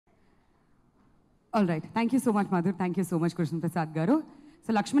All right. Thank you so much, Madhur. Thank you so much, Krishna Prasad garu.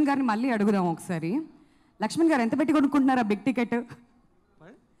 So, Lakshman garini malli adugudam okkasari. Lakshman garu enta petti konukuntunnara big ticket?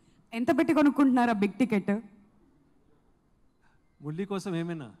 Enta petti konukuntunnara big ticket? Mulli kosam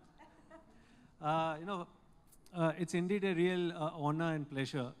emena. It's indeed a real honor and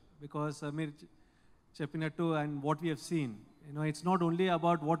pleasure because meer cheppinattu and what we have seen, it's not only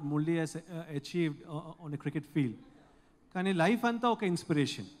about what Mulli has achieved on a cricket field. Kani life anta oka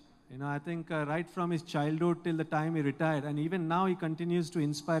inspiration. I think right from his childhood till the time he retired, and even now he continues to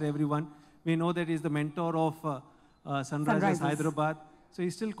inspire everyone. We know that he's the mentor of Sunrisers Hyderabad. So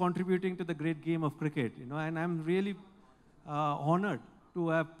he's still contributing to the great game of cricket, and I'm really honored to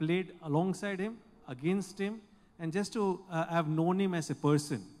have played alongside him, against him, and just to have known him as a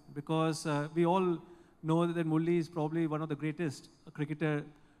person, because we all know that Mulli is probably one of the greatest cricketer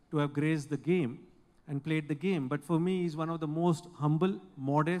to have graced the game and played the game. But for me, he's one of the most humble,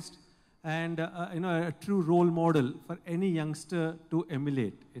 modest, and a true role model for any youngster to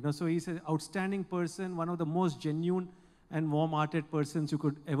emulate. So he's an outstanding person, one of the most genuine and warm-hearted persons you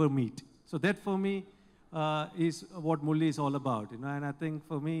could ever meet. So that for me is what Mulli is all about. And I think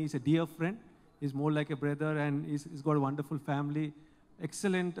for me, he's a dear friend. He's more like a brother, and he's got a wonderful family,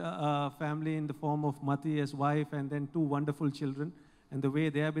 excellent family in the form of Mati as wife, and then 2 wonderful children. And the way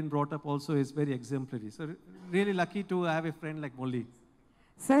they have been brought up also is very exemplary. So really lucky to have a friend like Mulli.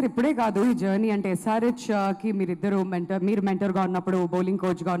 Sir, ఇప్పుడే కాదు ఈ journey అంటే SRHకి మీరిద్దరు మీరు మెంటర్గా ఉన్నప్పుడు bowling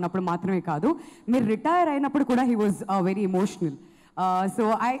కోచ్గా ఉన్నప్పుడు మాత్రమే కాదు, మీరు రిటైర్ అయినప్పుడు కూడా he was very emotional. So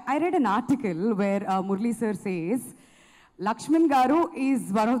I read an article where Murli sir says Lakshman garu is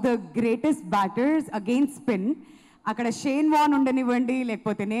one of the greatest batters against spin. అక్కడ షేన్ వాన్ ఉండనివ్వండి,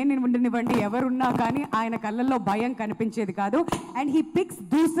 లేకపోతే నేను ఉండనివ్వండి, ఎవరున్నా కానీ ఆయన కళ్ళల్లో భయం కనిపించేది కాదు. And he pics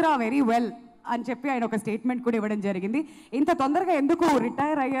దూసరా very well అని చెప్పి ఆయన ఒక స్టేట్మెంట్ కూడా ఇవ్వడం జరిగింది. ఇంత తొందరగా ఎందుకు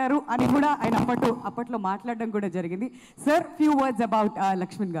రిటైర్ అయ్యారు అని కూడా ఆయన అప్పట్లో మాట్లాడడం కూడా జరిగింది. Sir, few words about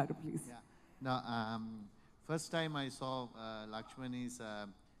Laxman గారు please. First time I saw Lakshman is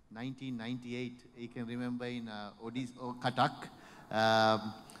 1998. You can remember in Katak.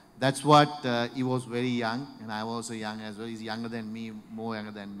 That's what he was very young, and I was also young as well. He's younger than me, more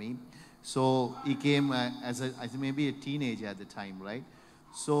younger than me. So he came as maybe a teenager at the time, right?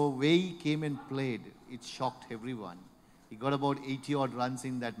 So way he came and played, it shocked everyone. He got about 80 odd runs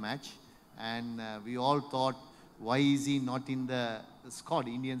in that match, and we all thought, why is he not in the squad,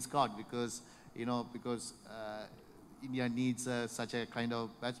 Indian squad? Because India needs such a kind of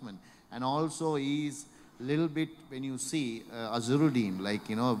batsman, and also he's little bit when you see Azharuddin, like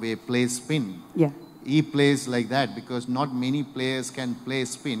they play spin. Yeah, he plays like that because not many players can play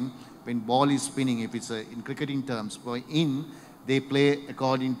spin when ball is spinning. If it's in cricketing terms, they play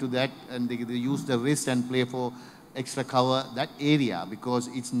according to that, and they use the wrist and play for extra cover that area, because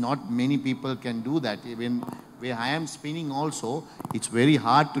it's not many people can do that. Even where I am spinning also, it's very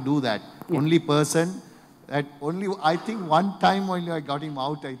hard to do that. Yeah. Only person that only I think one time only I got him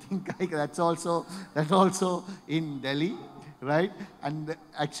out. I think that's also in Delhi, right? And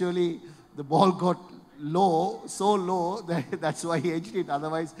actually the ball got low, so low that's why he edged it.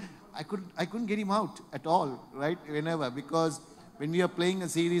 Otherwise I couldn't get him out at all, right? Whenever, because when we are playing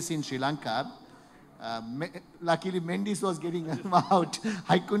a series in Sri Lanka, luckily Mendes was getting him out.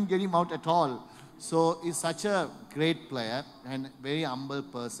 I couldn't get him out at all. So he's such a great player and very humble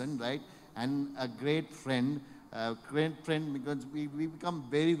person, right? And a great friend because we become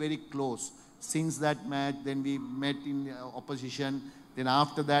very, very close since that match. Then we met in opposition. Then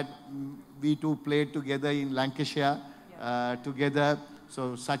after that, we two played together in Lancashire together. So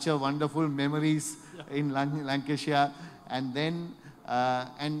such a wonderful memories in Lancashire. And then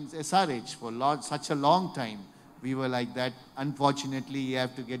and SRH for such a long time we were like that. Unfortunately, you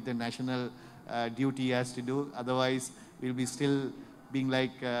have to get the national duty he has to do. Otherwise, we'll be still being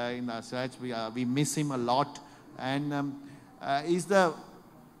like in our search. We miss him a lot. And he's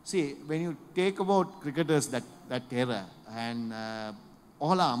when you take about cricketers that era, and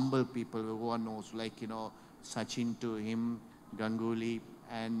all are humble people who one knows, like Sachin to him, Ganguly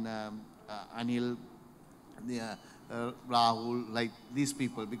and Anil, Rahul, like these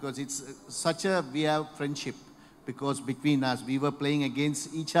people, because it's we have friendship, because between us we were playing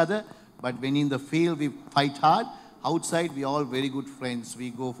against each other, but when in the field we fight hard. Outside, we all very good friends. We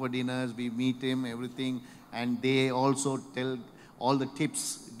go for dinners, we meet him, everything, and they also tell all the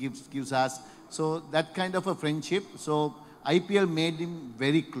tips, gives us. So that kind of a friendship. So IPL made him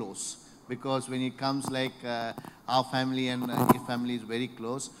very close, because when it comes like our family and his family is very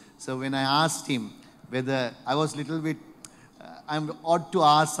close. So when I asked him whether I was little bit, I'm odd to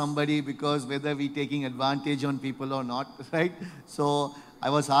ask somebody because whether we taking advantage on people or not, right? So I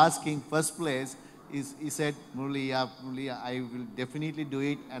was asking, first place, he said, Murli, yeah, Murli, I will definitely do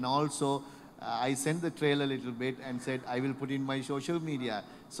it. And also, I sent the trailer a little bit and said, I will put in my social media.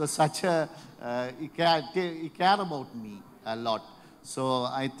 So such a, he cared about me a lot. So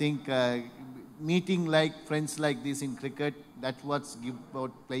I think meeting like friends like this in cricket, that's what's give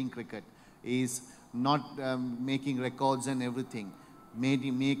about playing cricket, is not making records and everything.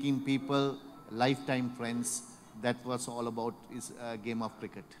 Making people lifetime friends, that was all about is a game of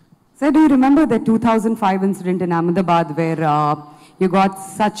cricket. Sir, do you remember the 2005 incident in Ahmedabad where you got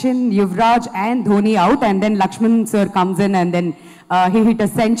Sachin, Yuvraj and Dhoni out, and then Lakshman sir comes in and then he hit a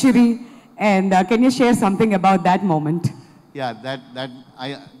century, and can you share something about that moment? Yeah,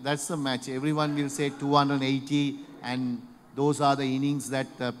 that's the match. Everyone will say 280, and those are the innings that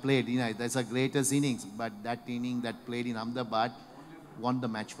played. You know, that's the greatest innings, but that inning that played in Ahmedabad won the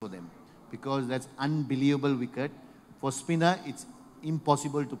match for them, because that's unbelievable wicket. For spinner, it's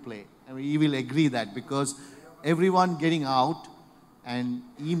impossible to play. I mean, he will agree that, because everyone getting out, and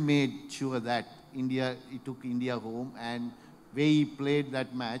he made sure that he took India home, and way he played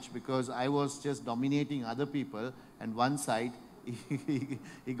that match, because I was just dominating other people, and one side,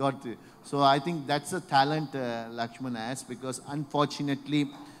 he got to. So I think that's the talent Lakshman has, because unfortunately,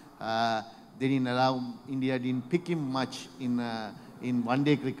 they didn't allow, India didn't pick him much in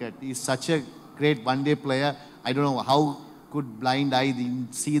one-day cricket. He's such a great one-day player. I don't know how could blind eye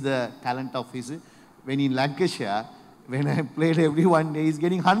didn't see the talent of his. When in Lancashire, when I played every one day, he's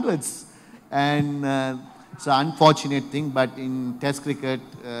getting hundreds. And it's an unfortunate thing, but in Test cricket,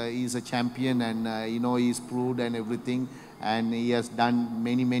 he's a champion, and you know, he's proved and everything. And he has done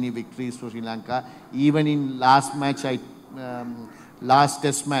many, many victories for Sri Lanka. Even in last match, last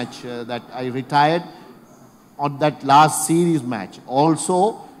Test match that I retired, on that last series match,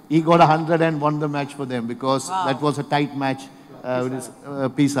 also he got 100 and won the match for them, because that was a tight match with his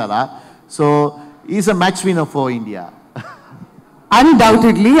Pisara. So he's a match winner for India.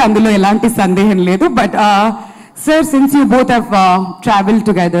 Undoubtedly, అందులో ఎలాంటి సందేహం లేదు. But sir, since you both have traveled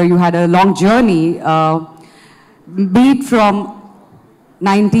together, you had a long journey, be it from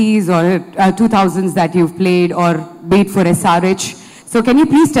 90s or 2000s that you've played, or be it for SRH. So can you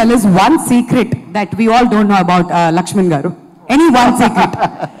please tell us one secret that we all don't know about Lakshman Garu? Any one secret?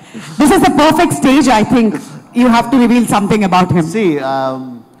 This is the perfect stage, I think. You have to reveal something about him. See,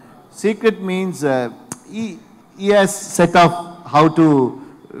 secret means he has set up how to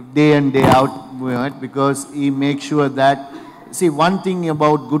day in, day out movement, because he makes sure that, see, one thing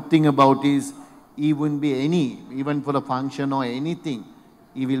about, good thing about is, he wouldn't be even for a function or anything,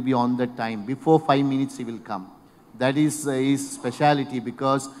 he will be on the time. Before 5 minutes, he will come. That is his speciality,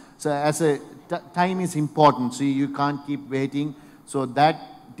 because so as a time is important, so you can't keep waiting. So that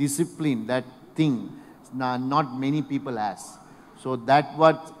discipline, that thing, not many people has. So that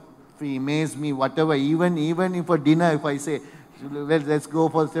what amazed me, whatever, even if for dinner, if I say, well, let's go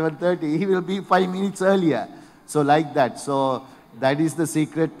for 7:30, he will be 5 minutes earlier. So like that. So that is the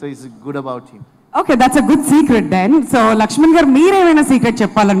secret that is good about him. Okay, that's a good secret then. So Lakshman garu, meer emaina secret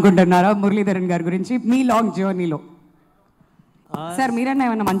cheppalanukuntunnara Muralidharan garu gurinchi mee long journey lo? Sir, meerana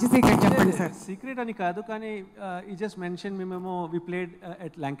emana manchi secret cheppandi sir. Secret ani kaadu, kani he just mentioned we played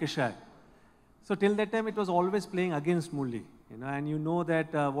at Lancashire. So till that time it was always playing against Murli, you know, and you know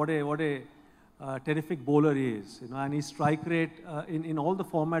that what a terrific bowler he is, you know, and his strike rate in all the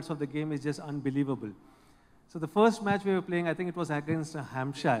formats of the game is just unbelievable. So the first match we were playing, I think it was against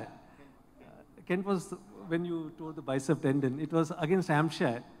Hampshire. Kent was, when you tore the bicep tendon, it was against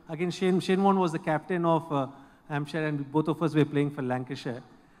Hampshire. Again, Shane Warne was the captain of Hampshire, and both of us were playing for Lancashire.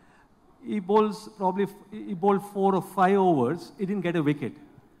 He bowled 4 or 5 overs. He didn't get a wicket.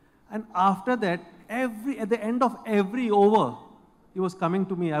 And after that, at the end of every over, he was coming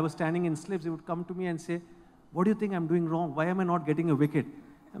to me. I was standing in slips. He would come to me and say, "What do you think I'm doing wrong? Why am I not getting a wicket?"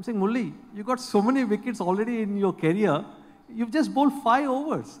 I'm saying, "Murli, you got so many wickets already in your career. You've just bowled 5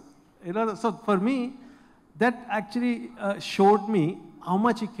 overs." You know, so for me, that actually showed me how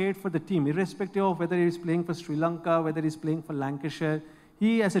much he cared for the team, irrespective of whether he's playing for Sri Lanka, whether he's playing for Lancashire.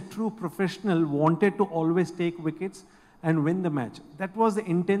 He, as a true professional, wanted to always take wickets and win the match. That was the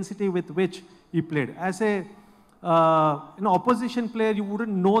intensity with which he played. As a opposition player, you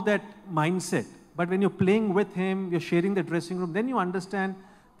wouldn't know that mindset. But when you're playing with him, you're sharing the dressing room, then you understand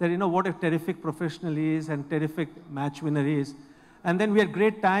that, you know, what a terrific professional he is and terrific match winner he is. And then we had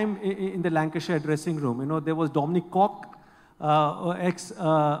great time in the Lancashire dressing room. You know, there was Dominic Cock,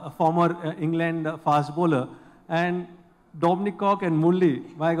 former England fast bowler, and Dominic Cock and Murli,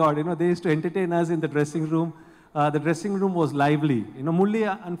 my God, you know, they used to entertain us in the dressing room. The dressing room was lively. You know, Murli,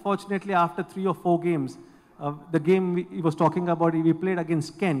 unfortunately, after 3 or 4 games, the game he was talking about, we played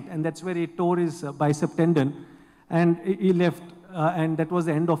against Kent, and that's where he tore his bicep tendon, and he left, and that was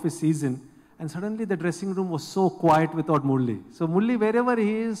the end of his season. And suddenly the dressing room was so quiet without Murli. So Murli, wherever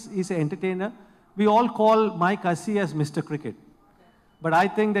he is, he's an entertainer. We all call Mike Hussey as Mr. Cricket. But I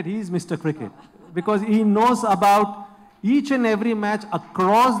think that he's Mr. Cricket because he knows about each and every match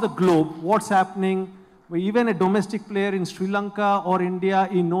across the globe, what's happening. Even a domestic player in Sri Lanka or India,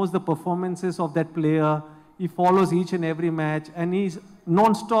 he knows the performances of that player. He follows each and every match, and he's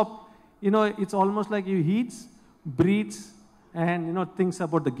non-stop. You know, it's almost like he eats, breathes, and, you know, thinks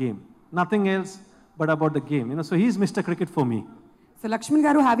about the game. Nothing else but about the game. You know, so he's Mr. Cricket for me. So Lakshman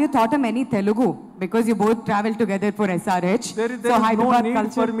Garu, have you taught him any Telugu? Because you both traveled together for SRH. There is so no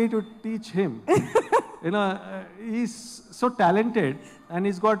need for me to teach him. You know, he's so talented, and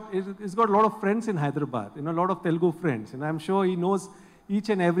he's got a lot of friends in Hyderabad. You know, a lot of Telugu friends, and I'm sure he knows each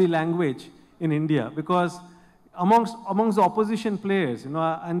and every language in India because amongst the opposition players, you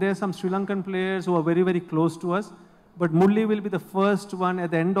know, and there are some Sri Lankan players who are very, very close to us. But Murli will be the first one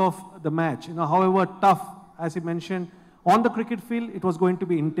at the end of the match. You know, however tough, as he mentioned, on the cricket field, it was going to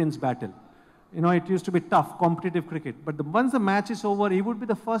be intense battle. You know, it used to be tough, competitive cricket. But once the match is over, he would be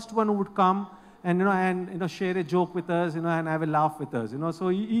the first one who would come and share a joke with us, you know, and have a laugh with us. You know, so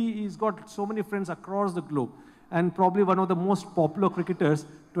he's got so many friends across the globe, and probably one of the most popular cricketers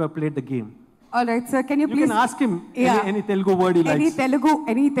to have played the game. All right, sir. Can you please... You can ask him any Telugu word he likes.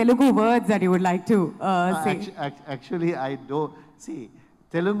 Any Telugu words that you would like to say? Actually, I don't. See,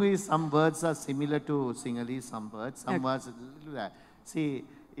 Telugu is some words are similar to Sinhalese, some words. Some words, see,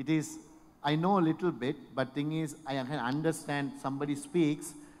 it is, I know a little bit, but thing is, I can understand somebody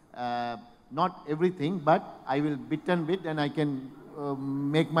speaks, not everything, but I will bit and bit and I can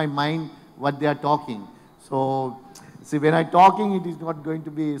make my mind what they are talking. So, see, when I'm talking, it is not going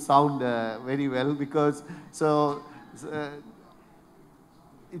to be sound very well because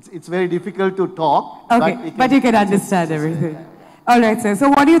it's very difficult to talk. Okay, but you can understand everything. All right, sir. So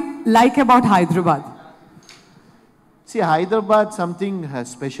what do you like about Hyderabad? See, Hyderabad something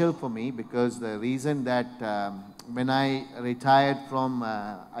special for me because the reason that when I retired from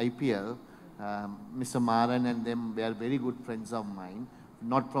IPL, Mr. Maran and them were very good friends of mine.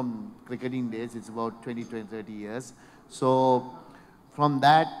 Not from cricketing days, it's about 20, 30 years. So from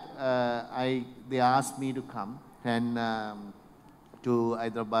that, they asked me to come and to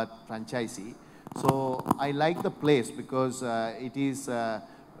Hyderabad franchisee. So I like the place because it is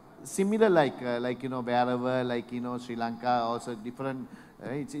similar like you know, wherever, like, you know, Sri Lanka, also different,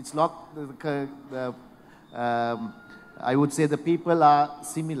 it's not, I would say the people are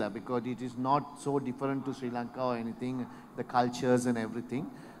similar because it is not so different to Sri Lanka or anything, the cultures and everything.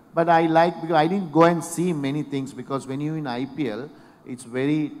 But I like, because I didn't go and see many things because when you're in IPL, it's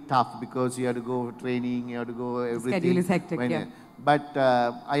very tough because you have to go training, you have to go everything. Schedule is hectic, yeah. But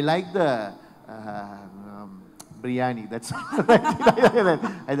I like the biryani, that's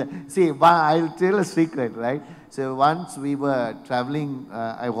see, I'll tell a secret, right? So once we were traveling,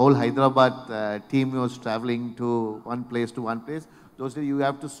 a whole Hyderabad team was traveling to one place. Those days you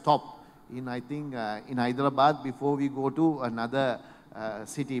have to stop in, I think, in Hyderabad before we go to another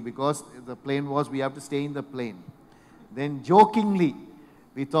city because the plane was, we have to stay in the plane. Then jokingly,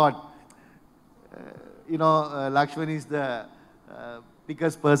 we thought, you know, Lakshman is the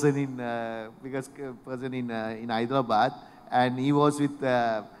biggest person in Hyderabad, and he was with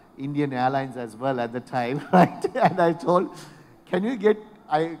Indian Airlines as well at the time, right? And I told,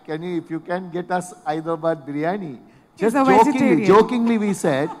 if you can get us Hyderabad biryani, just jokingly we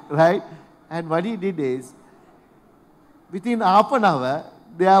said, right? And what he did is, within half an hour,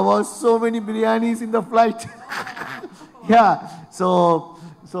 there was so many biryanis in the flight. Yeah, so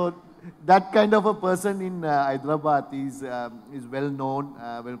that kind of a person in Hyderabad is well known,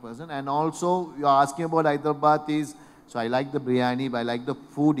 well person. And also, you are asking about Hyderabad is, so I like the biryani, but I like the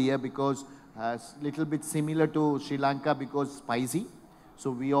food here because little bit similar to Sri Lanka because spicy.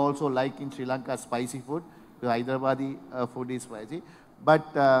 So we also like in Sri Lanka spicy food. The Hyderabadi food is spicy. But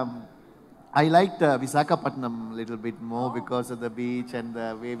I liked Visakhapatnam a little bit more because of the beach and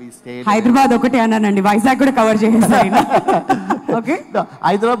the way we stayed. Hyderabad okate annanandi, Vizag kuda cover cheyesayina. Okay? No,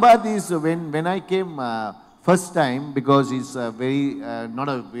 Hyderabad is when I came first time because it's very not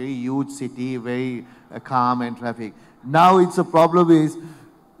a very huge city, very calm and traffic. Now it's a problem is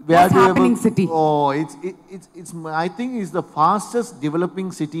what's happening city? Oh, it's I think it's the fastest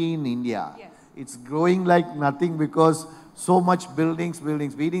developing city in India. Yes. It's growing like nothing because so much buildings.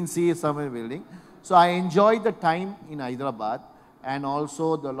 We didn't see so many buildings. So I enjoyed the time in Hyderabad and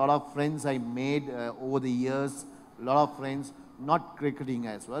also the lot of friends I made over the years. A lot of friends, not cricketing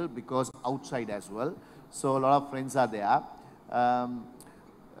as well, because outside as well. So a lot of friends are there.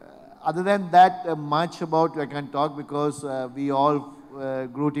 Other than that, much about I can talk because we all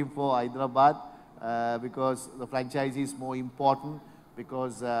rooting for Hyderabad because the franchise is more important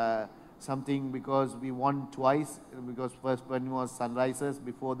because because we won twice because first one was Sunrisers,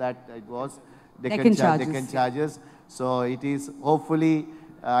 before that it was Deccan Chargers. So it is hopefully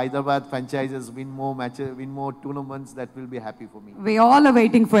Hyderabad franchises win more matches, win more tournaments. That will be happy for me. We all are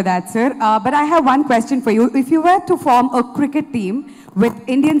waiting for that, sir. But I have one question for you. If you were to form a cricket team with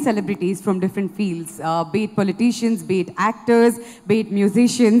Indian celebrities from different fields, be it politicians, be it actors, be it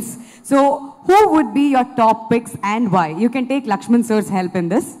musicians, so who would be your top picks and why? You can take Lakshman sir's help in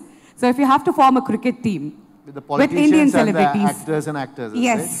this. So if you have to form a cricket team with the with Indian celebrities, and actors,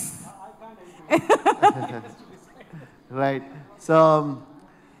 yes. Right? Right. So.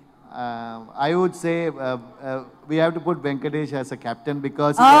 I would say we have to put Venkatesh as a captain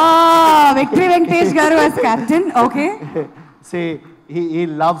because... Victory Venkatesh Garu as captain, okay. See, he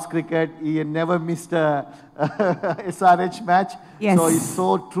loves cricket. He never missed a SRH match. Yes. So he's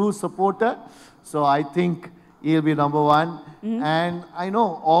so true supporter. So I think he'll be number one. And I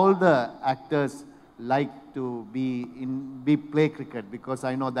know all the actors like to play cricket because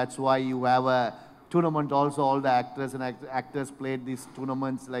I know that's why you have a tournament also. All the actors and actors played these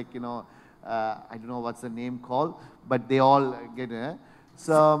tournaments like, I don't know what's the name called, but they all get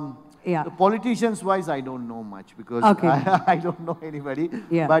So yeah. The politicians wise, I don't know much because okay. I don't know anybody.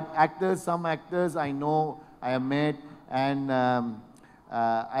 Yeah. But actors, some actors I know, I have met, and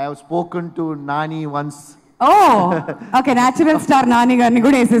I have spoken to Nani once. Oh, okay. Natural star Nani garni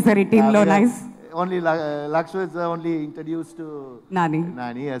kuda esesari team lo, nice. Only Lakshman is only introduced to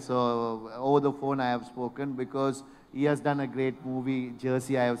Nani. So over the phone I have spoken because he has done a great movie,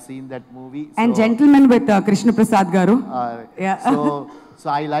 Jersey. I have seen that movie. And Gentleman with Krishna Prasad Garu. Yeah. So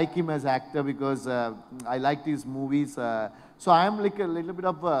I like him as actor because I liked his movies. So I am like a little bit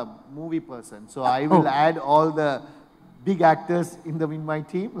of a movie person. So I will add all the big actors in my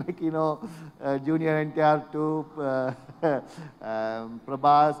team, like Junior NTR to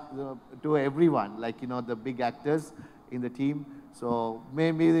Prabhas to everyone, like the big actors in the team. So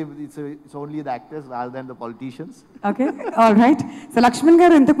maybe it's only the actors rather than the politicians. Okay, all right. So Lakshman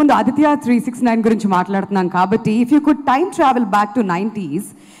garu intakundu Aditya 369 gurinchi maatladutunnam kabatti, if you could time travel back to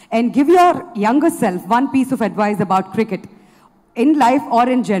 90s and give your younger self one piece of advice about cricket in life or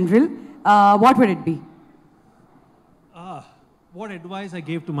in general, what would it be? What advice I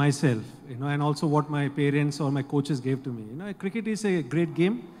gave to myself, and also what my parents or my coaches gave to me. Cricket is a great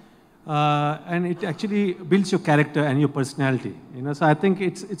game, and it actually builds your character and your personality. So I think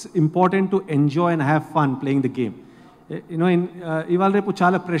it's important to enjoy and have fun playing the game. Ival repu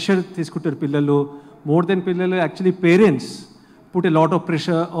chala pressure తీసుకుంటారు పిల్లలు. More than పిల్లలు, actually parents put a lot of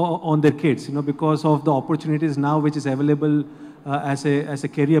pressure on their kids, because of the opportunities now which is available as a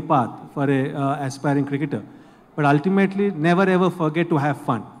career path for a aspiring cricketer. But ultimately, never ever forget to have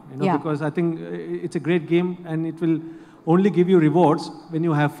fun, because I think it's a great game and it will only give you rewards when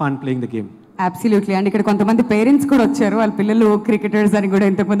you have fun playing the game. Absolutely. And ikkada kontamandi parents kuda vacharu, vaalla pillalu cricketers ani kuda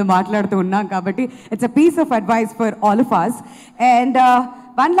intamundu maatladutu unnam kabatti it's a piece of advice for all of us. And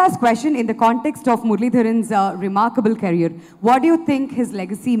one last question in the context of Muralidharan's remarkable career, what do you think his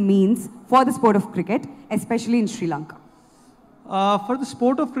legacy means for the sport of cricket, especially in Sri Lanka? For the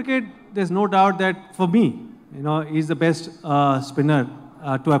sport of cricket, there's no doubt that for me, he's the best spinner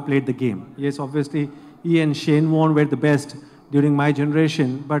to have played the game. Yes, obviously, he and Shane Warne were the best during my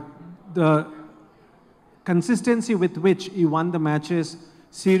generation, but the consistency with which he won the matches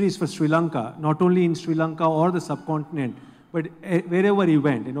series for Sri Lanka, not only in Sri Lanka or the subcontinent, but wherever he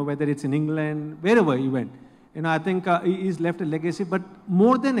went, whether it's in England, wherever he went, I think he's left a legacy. But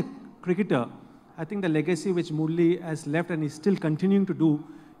more than a cricketer, I think the legacy which Murli has left and is still continuing to do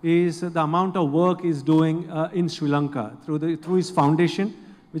is the amount of work he's doing in Sri Lanka through his foundation,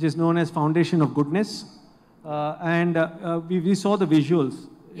 which is known as Foundation of Goodness. And we saw the visuals,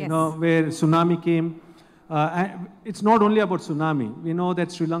 where tsunami came. And it's not only about tsunami. We know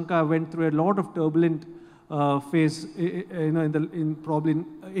that Sri Lanka went through a lot of turbulent phase, in probably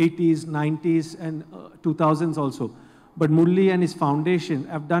 80s, 90s, and 2000s also. But Murli and his foundation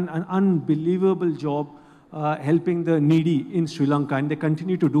have done an unbelievable job helping the needy in Sri Lanka, and they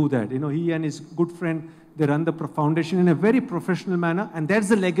continue to do that. He and his good friend, they run the foundation in a very professional manner, and that's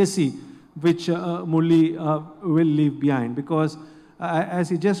the legacy which Murli will leave behind. Because as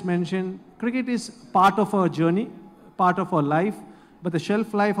he just mentioned, cricket is part of our journey, part of our life, but the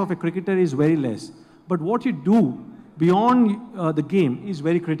shelf life of a cricketer is very less. But what you do beyond the game is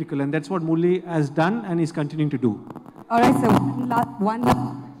very critical, and that's what Murli has done and is continuing to do. All right, so one last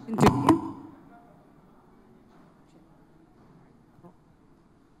question to you.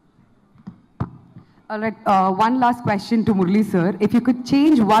 All right, one last question to Murli sir. If you could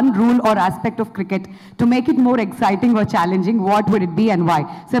change one rule or aspect of cricket to make it more exciting or challenging, what would it be and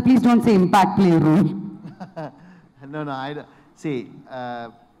why? Sir, please don't say impact play rule. No, I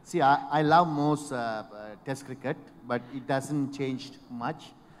love most test cricket, but it doesn't change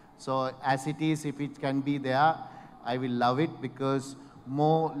much. So as it is, if it can be there, I will love it because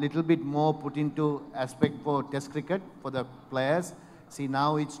little bit more put into aspect for test cricket for the players. See,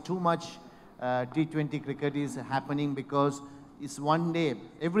 now it's too much T20 cricket is happening because it's one day,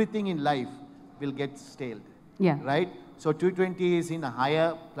 everything in life will get stale. Yeah. Right? So T20 is in a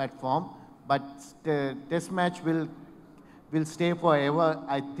higher platform, but test match will stay forever,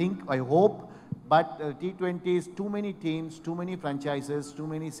 I think, I hope. But T20 is too many teams, too many franchises, too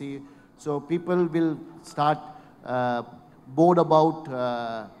many so people will start bored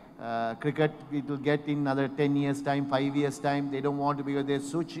about cricket. It will get in another 10 years time, 5 years time. They don't want to, because they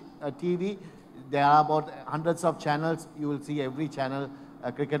switch TV. There are about hundreds of channels. You will see every channel a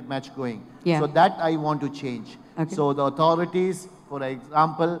cricket match going. Yeah. So that I want to change. Okay. So the authorities, for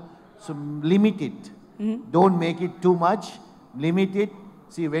example, so limit it. Mm-hmm. Don't make it too much. Limit it.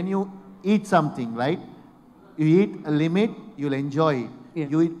 See, when you eat something, right? You eat a limit, you'll enjoy it. Yeah.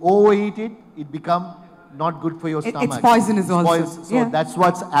 You overeat it, it become not good for your stomach. It's poisonous also. So yeah. That's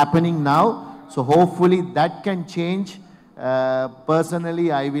what's happening now. So hopefully that can change.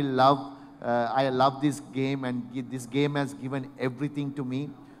 Personally, I love this game, and this game has given everything to me.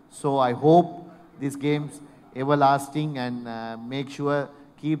 So I hope this game's everlasting, and make sure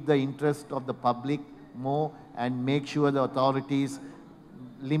keep the interest of the public more, and make sure the authorities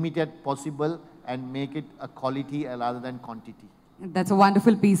limit it possible and make it a quality rather than quantity. That's a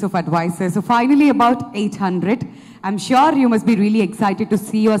wonderful piece of advice, sir. So finally, about 800. I'm sure you must be really excited to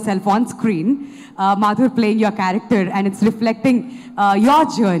see yourself on screen, Madhur playing your character, and it's reflecting your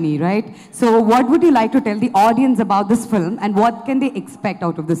journey, right? So what would you like to tell the audience about this film, and what can they expect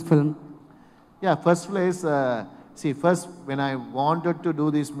out of this film? Yeah, first place, first when I wanted to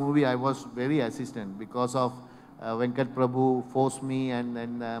do this movie, I was very hesitant because of Venkat Prabhu forced me, and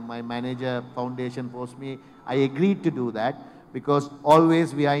then my manager foundation forced me. I agreed to do that, because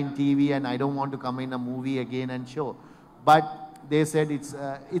always we are in TV and I don't want to come in a movie again and show. But they said it's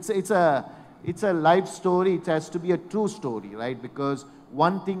a life story, it has to be a true story, right? Because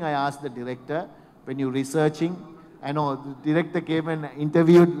one thing I asked the director, when you're researching, I know the director came and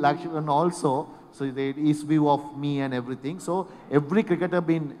interviewed Lakshman also, so his view of me and everything. So every cricketer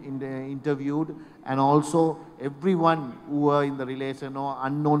been interviewed, and also everyone who were in the relation or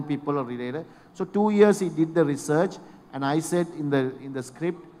unknown people or related. So 2 years he did the research. And I said in the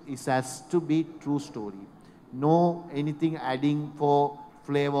script, it has to be true story. No anything adding for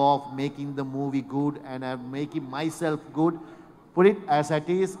flavor of making the movie good and making myself good. Put it as it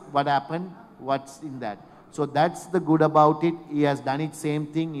is, what happened, what's in that. So that's the good about it. He has done it, same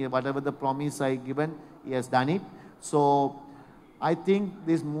thing, whatever the promise I given, he has done it. So I think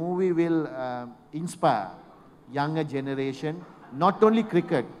this movie will inspire younger generation, not only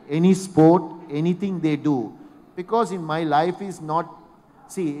cricket, any sport, anything they do. Because in my life is not,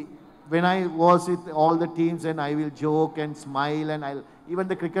 see, when I was with all the teams and I will joke and smile, and even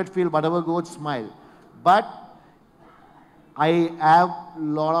the cricket field, whatever goes, smile. But I have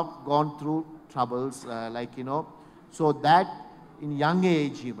gone through troubles, so that in young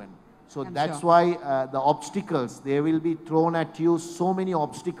age even. So that's why the obstacles, they will be thrown at you, so many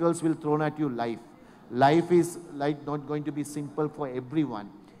obstacles will thrown at you life. Life is like not going to be simple for everyone.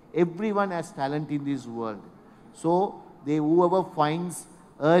 Everyone has talent in this world. So whoever finds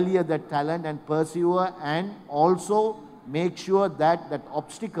earlier that talent and persevere, and also make sure that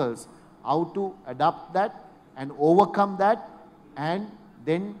obstacles, how to adapt that and overcome that, and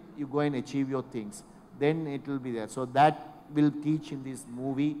then you go and achieve your things. Then it will be there. So that will teach in this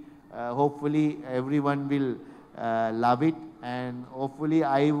movie. Hopefully everyone will love it, and hopefully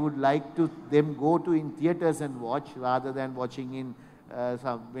I would like to them go to in theaters and watch rather than watching in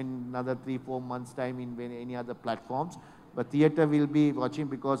in another 3-4 months time in any other platforms. But theater will be watching,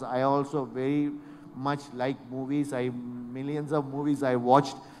 because I also very much like movies. Millions of movies I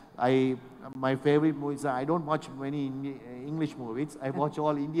watched. My favorite movies, I don't watch many English movies. I watch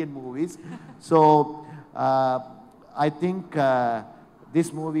all Indian movies. So I think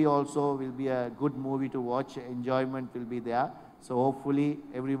this movie also will be a good movie to watch. Enjoyment will be there. So hopefully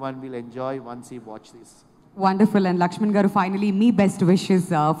everyone will enjoy once he watch this. Wonderful. And Lakshman garu, finally, me best wishes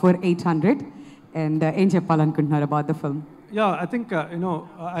for 800. And em cheppalanukuntunnaru about the film? Yeah, I think,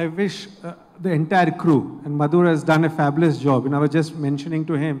 I wish the entire crew, and Madhur has done a fabulous job. I was just mentioning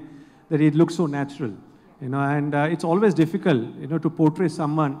to him that it looks so natural, and it's always difficult, to portray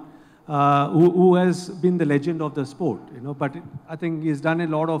someone who has been the legend of the sport, you know. But I think he's done a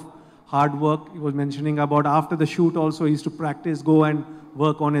lot of hard work. He was mentioning about after the shoot also, he used to practice, go and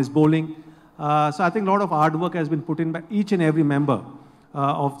work on his bowling. So I think a lot of hard work has been put in by each and every member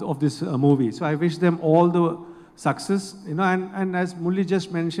of this movie. So I wish them all the success, you know, and as Mulli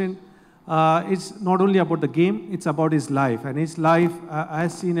just mentioned, it's not only about the game, it's about his life. And his life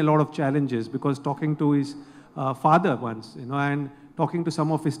has seen a lot of challenges, because talking to his father once, you know, and talking to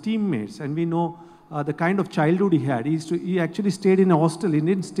some of his teammates, and we know the kind of childhood he had. He actually stayed in a hostel. He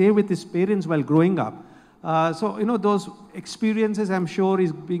didn't stay with his parents while growing up. So, you know, those experiences, I'm sure,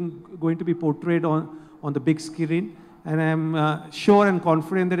 is going to be portrayed on the big screen. And I'm sure and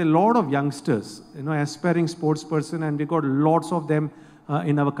confident that a lot of youngsters, you know, aspiring sports person, and we got lots of them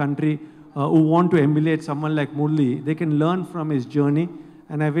in our country who want to emulate someone like Murli, they can learn from his journey.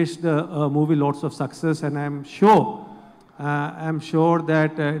 And I wish the movie lots of success. And I'm sure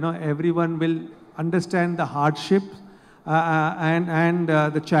that you know, everyone will understand the hardship and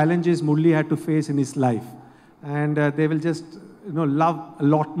the challenges Murli had to face in his life, and they will just, you know, love a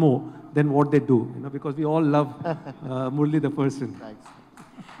lot more than what they do, you know, because we all love Murli the person. Thanks.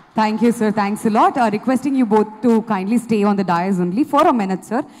 Thank you, sir. Thanks a lot. Requesting you both to kindly stay on the dais only for a minute,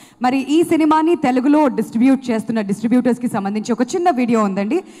 sir. మరి ఈ సినిమాని తెలుగులో distribute చేస్తున్న distributors కి సంబంధించి ఒక చిన్న video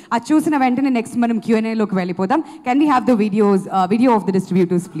ఉందండి. అది చూసిన వెంటనే నెక్స్ట్ మనం Q&A లోకి వెళ్ళిపోదాం. Can we have the video of the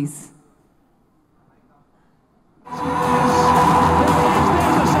distributors please?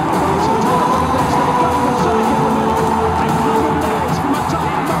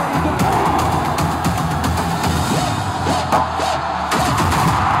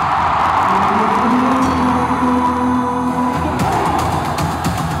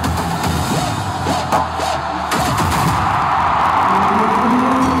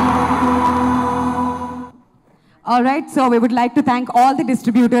 All right, so we would like to thank all the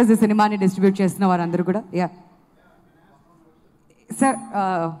distributors, the cinema ni distribute chestunna varandaru kuda. Yeah. Sir,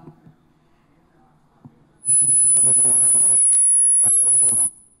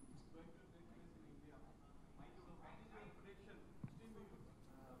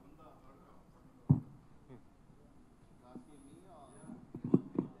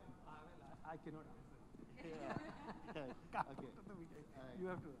 I cannot answer. You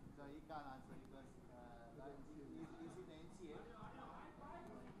have to. So he can't answer because is it NCA?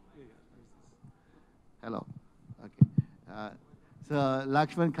 Hello. Okay. So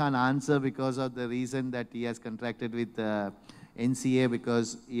Lakshman can't answer because of the reason that he has contracted with NCA,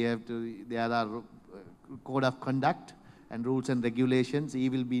 because there are code of conduct and rules and regulations. He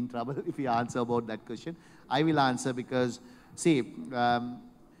will be in trouble if he answer about that question. I will answer because, see,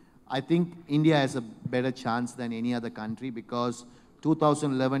 I think India has a better chance than any other country, because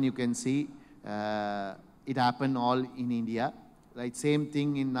 2011 you can see it happened all in India, right? Same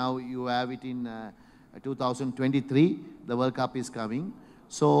thing in now you have it in 2023, the World Cup is coming.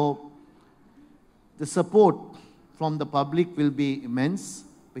 So the support from the public will be immense,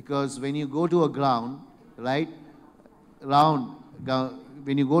 because when you go to a ground, right,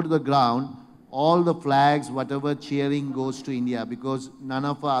 when you go to the ground, all the flags, whatever cheering goes to India, because none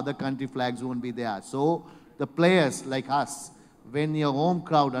of our other country flags won't be there. So the players like us, when your home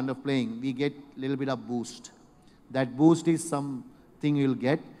crowd under playing, we get a little bit of boost. That boost is something you'll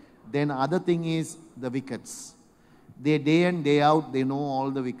get. Then other thing is the wickets. They day in, day out, they know all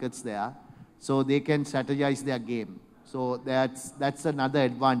the wickets there. So they can strategize their game. So that's another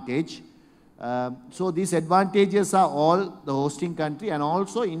advantage. So these advantages are all the hosting country, and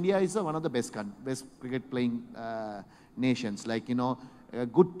also India is one of the best cricket playing nations. Like, you know, a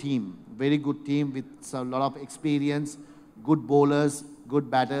good team, very good team with a lot of experience, good bowlers, good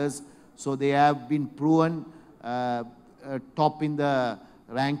batters. So they have been proven top in the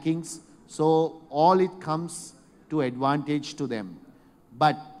rankings. So all it comes to advantage to them.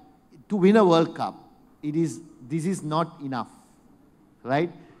 But to win a World Cup, this is not enough,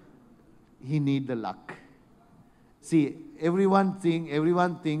 right? He need the luck. See, everyone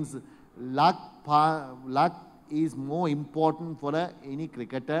thinks luck is more important for any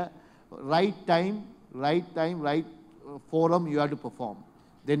cricketer. Right time, right forum, you have to perform.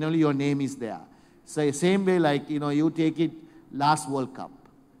 Then only your name is there. So same way, like, you know, you take it last World Cup,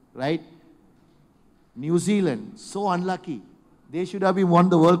 right? New Zealand, so unlucky. They should have won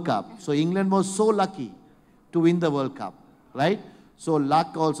the World Cup. So England was so lucky to win the World Cup, right? So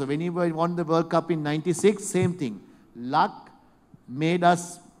luck also. When he won the World Cup in '96, same thing. Luck made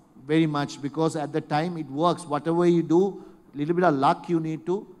us very much, because at the time it works. Whatever you do, little bit of luck you need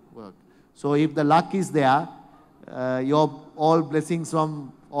to work. So if the luck is there, your all blessings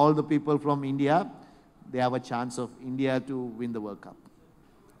from all the people from India, they have a chance of India to win the World Cup.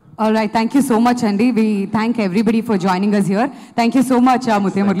 All right, thank you so much, Andy. We thank everybody for joining us here. Thank you so much,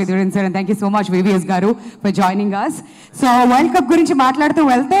 Muthiamurli sir, and thank you so much, VVS Garu, for joining us. So, World Cup గురించి మాట్లాడుతూ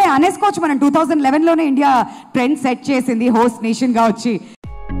వెళ్తే అనేసుకోవచ్చు మనం 2011లోనే India trend set చేసింది host nation గా వచ్చి